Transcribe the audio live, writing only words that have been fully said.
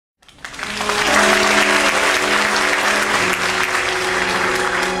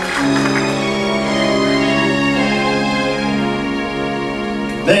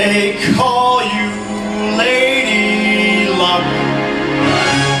They call you Lady Luck,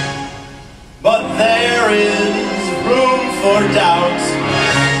 but there is room for doubt.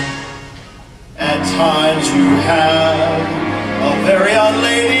 At times you have a very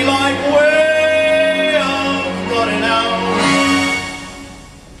unladylike way of running out.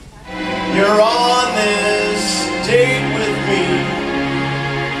 You're on this date with me.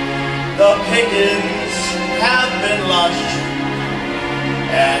 The pickings have been lush,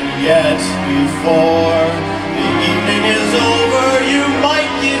 and yet before the evening is over, you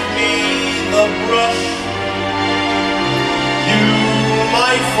might give me the brush. You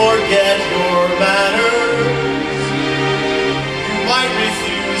might forget your manners. You might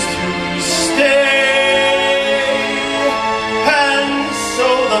refuse to stay. And so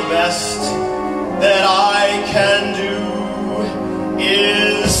the best that I can do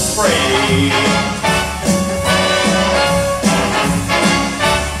is pray.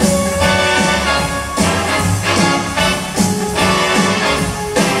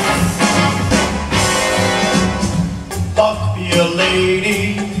 Luck be a lady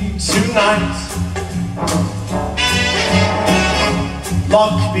tonight.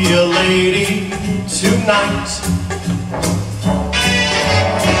 Luck be a lady tonight.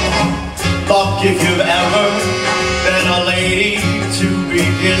 Luck if you've ever been a lady to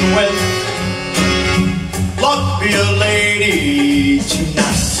begin with. Luck be a lady tonight.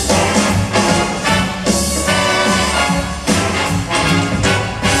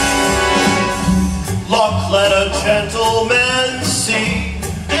 Luck, let a gentleman see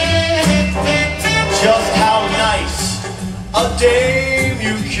just how nice a dame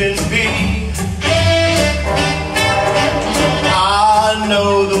you can be. I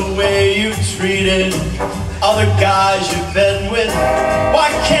know the way you've treated other guys you've been with.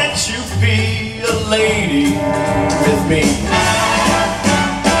 Why can't you be a lady with me?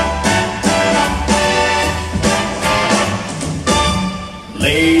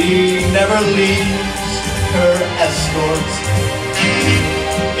 Lady never leaves her escort.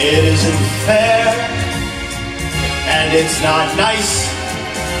 It isn't fair, and it's not nice.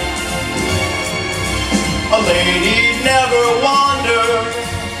 A lady never wanders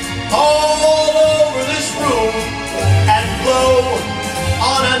all over this room and blow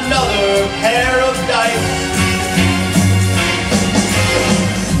on another pair of dice.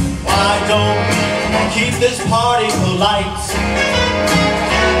 Why don't we keep this party polite?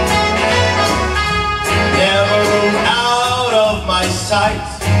 Never move out of my sight.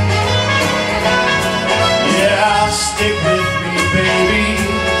 Yeah, stick with me, baby.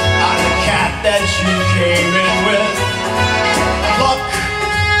 I'm the cat that you came in with. Luck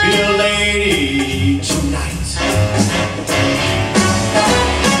be a lady tonight.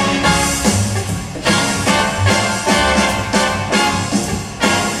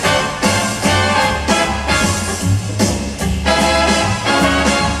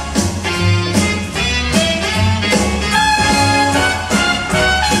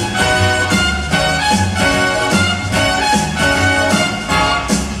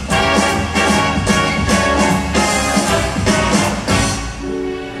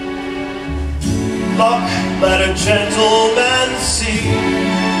 Luck, let a gentleman see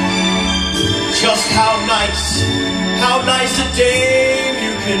just how nice a dame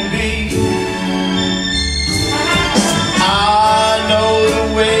you can be. I know the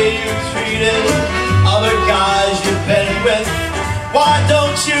way you treated other guys you've been with. Why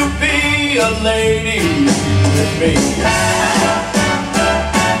don't you be a lady with me?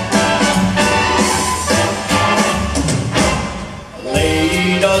 A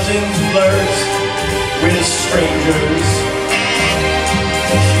lady doesn't flirt with strangers.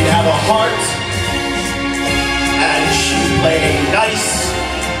 She'd have a heart, and she'd play nice.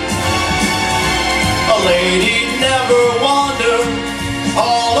 A lady never wander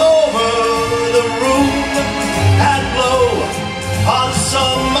all over the room and blow on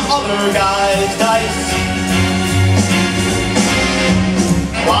some other guy's dice.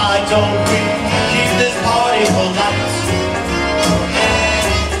 Why don't we keep this party polite?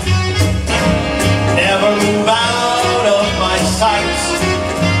 Never move out of my sight.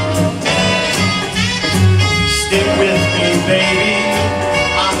 Stick with me, baby.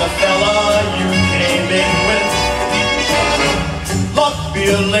 I'm the fella you came in with. Luck be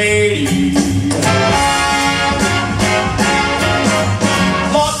a lady.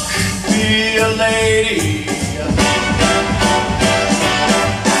 Luck be a lady.